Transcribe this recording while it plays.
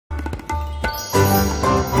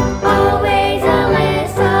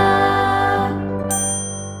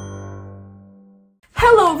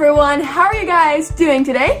everyone, how are you guys doing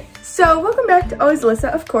today? So welcome back to Always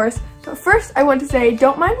Alyssa, of course. But first I want to say,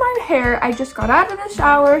 don't mind my hair. I just got out of the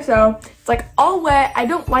shower, so it's like all wet. I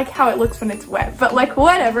don't like how it looks when it's wet, but like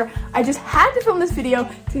whatever. I just had to film this video.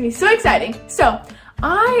 It's gonna be so exciting. So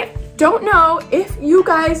I don't know if you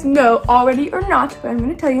guys know already or not, but I'm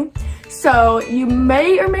gonna tell you. So you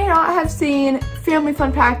may or may not have seen Family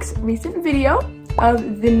Fun Pack's recent video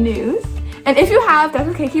of the news. And if you have, that's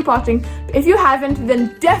okay, keep watching. But if you haven't,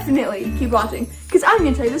 then definitely keep watching, because I'm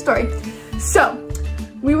gonna tell you the story. So,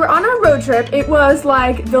 we were on our road trip. It was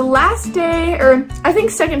like the last day, or I think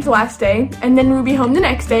second to last day, and then we'd be home the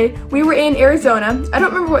next day. We were in Arizona. I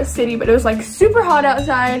don't remember what city, but it was like super hot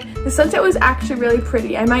outside. The sunset was actually really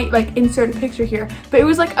pretty. I might like insert a picture here, but it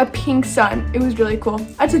was like a pink sun. It was really cool.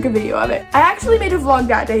 I took a video of it. I actually made a vlog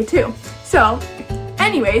that day too. So,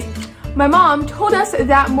 anyways, my mom told us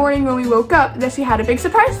that morning when we woke up that she had a big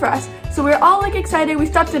surprise for us. So we were all like excited. We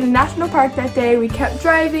stopped at a national park that day. We kept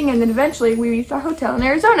driving, and then eventually we reached our hotel in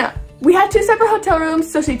Arizona. We had 2 separate hotel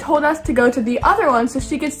rooms, so she told us to go to the other one so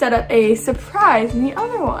she could set up a surprise in the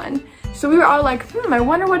other one. So we were all like, I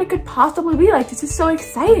wonder what it could possibly be like. This is so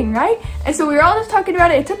exciting, right? And so we were all just talking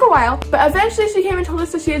about it. It took a while, but eventually she came and told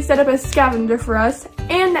us that she had set up a scavenger for us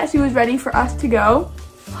and that she was ready for us to go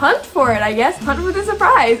hunt for it, I guess. Hunt for the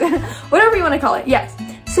surprise. Whatever you want to call it, yes.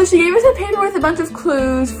 So she gave us a paper with a bunch of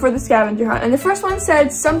clues for the scavenger hunt. And the first one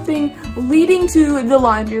said something leading to the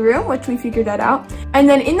laundry room, which we figured that out. And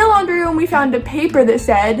then in the laundry room, we found a paper that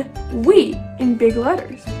said, "We," in big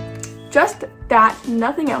letters. Just that,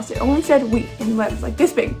 nothing else. It only said "we" in letters, like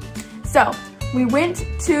this big. So we went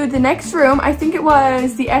to the next room. I think it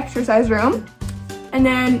was the exercise room. And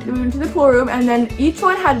then we went to the pool room, and then each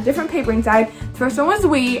one had a different paper inside. The first one was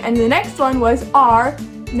 "we," and the next one was "are,"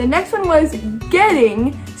 and the next one was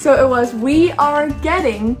 "getting," so it was "we are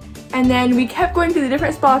getting," and then we kept going to the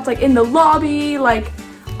different spots, like in the lobby, like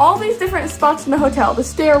all these different spots in the hotel, the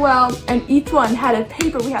stairwell, and each one had a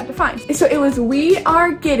paper we had to find. So it was "we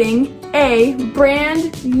are getting a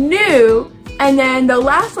brand new," and then the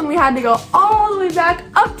last one we had to go all the way back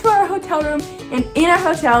up to our hotel room and in our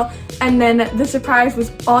hotel. And then the surprise was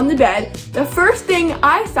on the bed. The first thing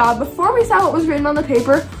I saw before we saw what was written on the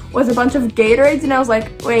paper was a bunch of Gatorades, and I was like,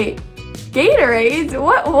 wait, Gatorades?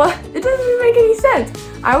 What? It doesn't even make any sense.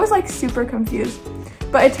 I was like super confused.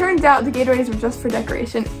 But it turns out the Gatorades were just for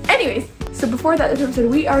decoration. Anyways, so before that, the paper said,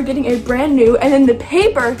 "We are getting a brand new," and then the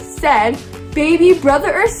paper said, "baby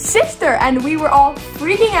brother or sister," and we were all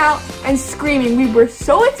freaking out and screaming. We were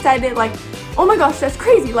so excited, like, oh my gosh, that's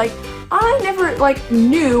crazy. Like, I never like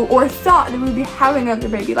knew or thought that we would be having another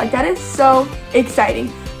baby. Like, that is so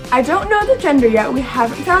exciting. I don't know the gender yet, we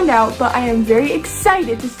haven't found out, but I am very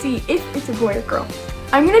excited to see if it's a boy or girl.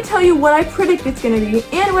 I'm gonna tell you what I predict it's gonna be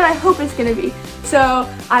and what I hope it's gonna be. So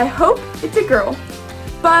I hope it's a girl,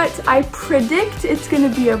 but I predict it's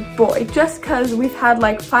gonna be a boy just cause we've had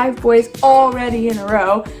like 5 boys already in a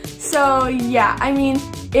row. So yeah, I mean,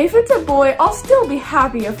 if it's a boy, I'll still be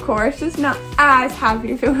happy, of course, just not as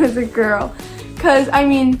happy if it was a girl. Cause I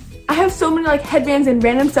mean, I have so many like headbands and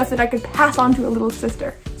random stuff that I could pass on to a little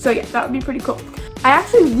sister. So yeah, that would be pretty cool. I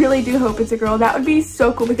actually really do hope it's a girl. That would be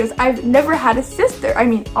so cool because I've never had a sister. I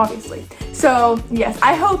mean, obviously. So yes,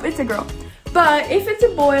 I hope it's a girl. But if it's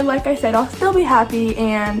a boy, like I said, I'll still be happy.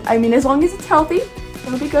 And I mean, as long as it's healthy,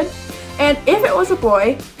 it'll be good. And if it was a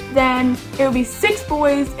boy, then it would be 6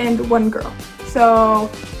 boys and 1 girl. So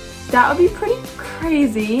that would be pretty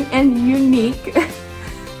crazy and unique.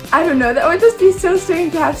 I don't know, that would just be so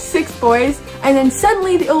strange to have 6 boys and then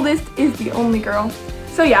suddenly the oldest is the only girl.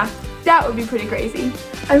 So yeah, that would be pretty crazy.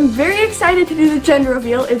 I'm very excited to do the gender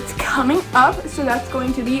reveal. It's coming up, so that's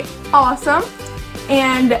going to be awesome.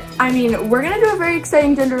 And I mean, we're gonna do a very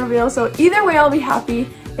exciting gender reveal, so either way I'll be happy.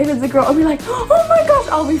 If it's a girl, I'll be like, oh my gosh,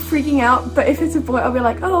 I'll be freaking out. But if it's a boy, I'll be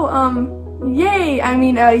like, oh, yay. I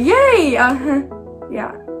mean, yay.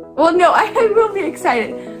 Yeah. Well, no, I will be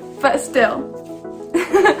excited, but still.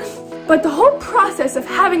 But the whole process of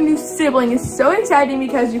having new sibling is so exciting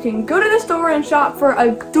because you can go to the store and shop for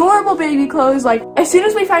adorable baby clothes. Like, as soon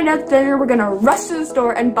as we find out the gender, we're gonna rush to the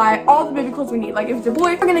store and buy all the baby clothes we need. Like, if it's a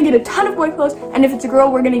boy, we're gonna get a ton of boy clothes, and if it's a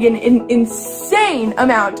girl, we're gonna get an insane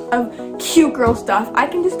amount of cute girl stuff. I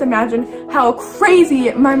can just imagine how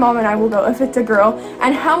crazy my mom and I will go if it's a girl,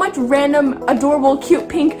 and how much random, adorable, cute,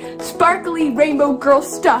 pink, sparkly, rainbow girl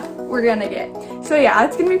stuff we're gonna get. So yeah,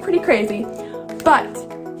 it's gonna be pretty crazy. But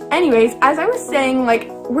anyways, as I was saying, like,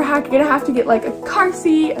 we're gonna have to get like a car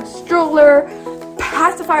seat, a stroller,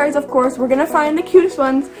 pacifiers, of course. We're gonna find the cutest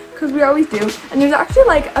ones because we always do. And there's actually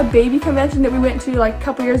like a baby convention that we went to like a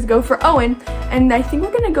couple years ago for Owen, and I think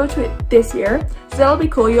we're gonna go to it this year. So that'll be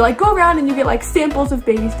cool. You like go around and you get like samples of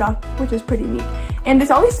baby stuff, which is pretty neat. And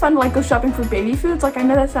it's always fun to like go shopping for baby foods. Like I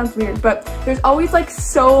know that sounds weird, but there's always like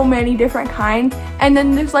so many different kinds. And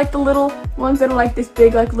then there's like the little ones that are like this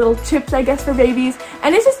big, like little chips, I guess, for babies.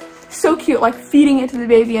 And it's just so cute, like feeding it to the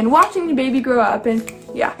baby and watching the baby grow up, and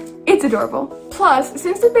yeah, it's adorable. Plus,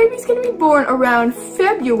 since the baby's gonna be born around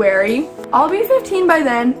February, I'll be 15 by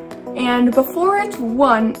then, and before it's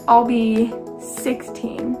 1, I'll be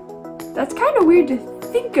 16. That's kind of weird to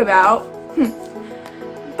think about.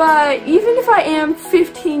 But even if I am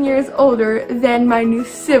 15 years older than my new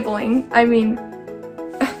sibling, I mean,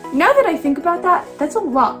 now that I think about that, that's a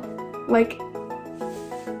lot. Like,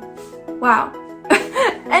 wow.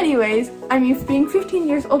 Anyways, I mean, being 15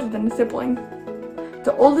 years older than a sibling,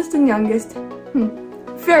 the oldest and youngest,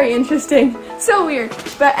 very interesting, so weird.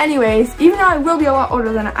 But anyways, even though I will be a lot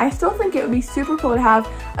older than it, I still think it would be super cool to have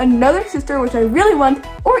another sister, which I really want,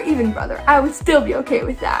 or even brother. I would still be okay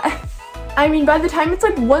with that. I mean, by the time it's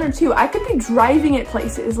like 1 or 2, I could be driving at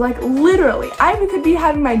places, like literally. I could be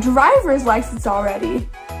having my driver's license already.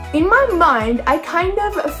 In my mind, I kind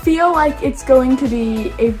of feel like it's going to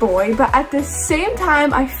be a boy, but at the same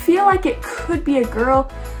time, I feel like it could be a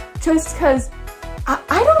girl, just because I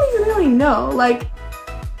don't even really know. Like,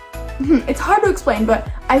 it's hard to explain, but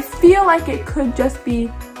I feel like it could just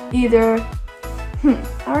be either,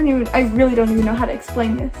 I really don't even know how to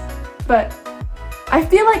explain this, but I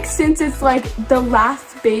feel like since it's like the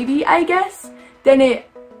last baby, I guess, then it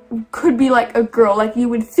could be like a girl. Like you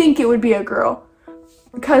would think it would be a girl,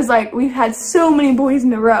 because like we've had so many boys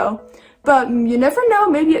in a row, but you never know,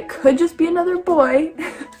 maybe it could just be another boy.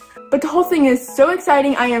 But the whole thing is so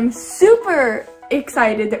exciting. I am super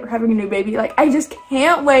excited that we're having a new baby. Like I just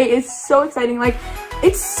can't wait. It's so exciting. Like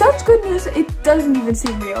it's such good news, it doesn't even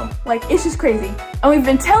seem real. Like it's just crazy. And we've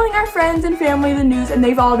been telling our friends and family the news, and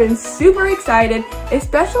they've all been super excited,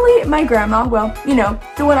 especially my grandma. Well, you know,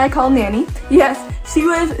 the one I call Nanny. Yes, she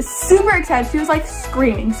was super excited. She was like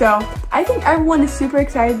screaming. So I think everyone is super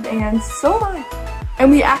excited, and so am I. And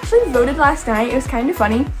we actually voted last night. It was kind of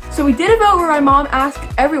funny. So we did a vote where my mom asked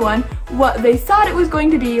everyone what they thought it was going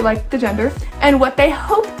to be, like the gender, and what they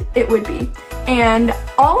hoped it would be. And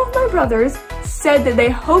all of my brothers said that they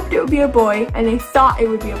hoped it would be a boy, and they thought it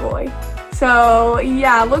would be a boy. So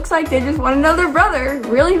yeah, looks like they just want another brother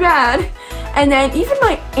really bad. And then even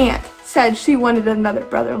my aunt said she wanted another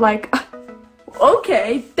brother. Like,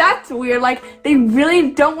 okay, that's weird. Like, they really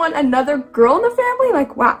don't want another girl in the family?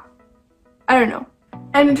 Like, wow. I don't know.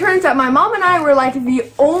 And it turns out my mom and I were like the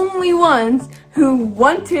only ones who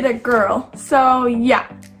wanted a girl. So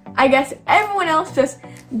yeah, I guess everyone else just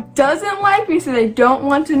doesn't like me, so they don't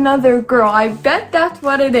want another girl. I bet that's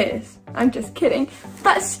what it is. I'm just kidding.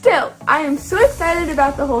 But still, I am so excited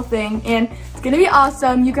about the whole thing, and it's gonna be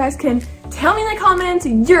awesome. You guys can tell me in the comments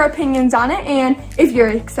your opinions on it, and if you're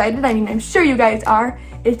excited, I mean, I'm sure you guys are.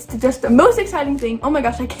 It's just the most exciting thing. Oh my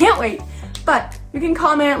gosh, I can't wait. But you can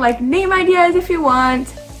comment like name ideas if you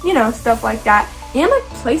want, you know, stuff like that, and like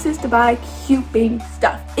places to buy cute baby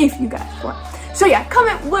stuff if you guys want. So yeah,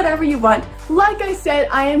 comment whatever you want. Like I said,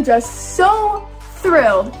 I am just so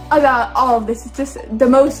thrilled about all of this. It's just the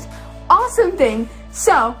most awesome thing.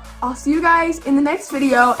 So I'll see you guys in the next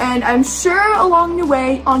video, and I'm sure along the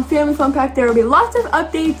way on Family Fun Pack there will be lots of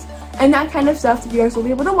updates and that kind of stuff that you guys will be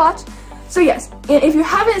able to watch. So yes, and if you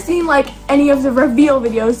haven't seen like any of the reveal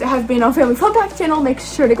videos that have been on Family Fun Pack channel, make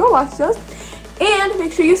sure to go watch those. And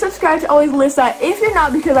make sure you subscribe to Always Alyssa if you're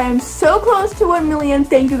not, because I am so close to 1 million.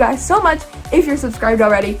 Thank you guys so much if you're subscribed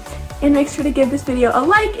already. And make sure to give this video a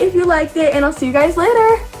like if you liked it, and I'll see you guys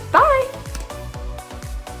later.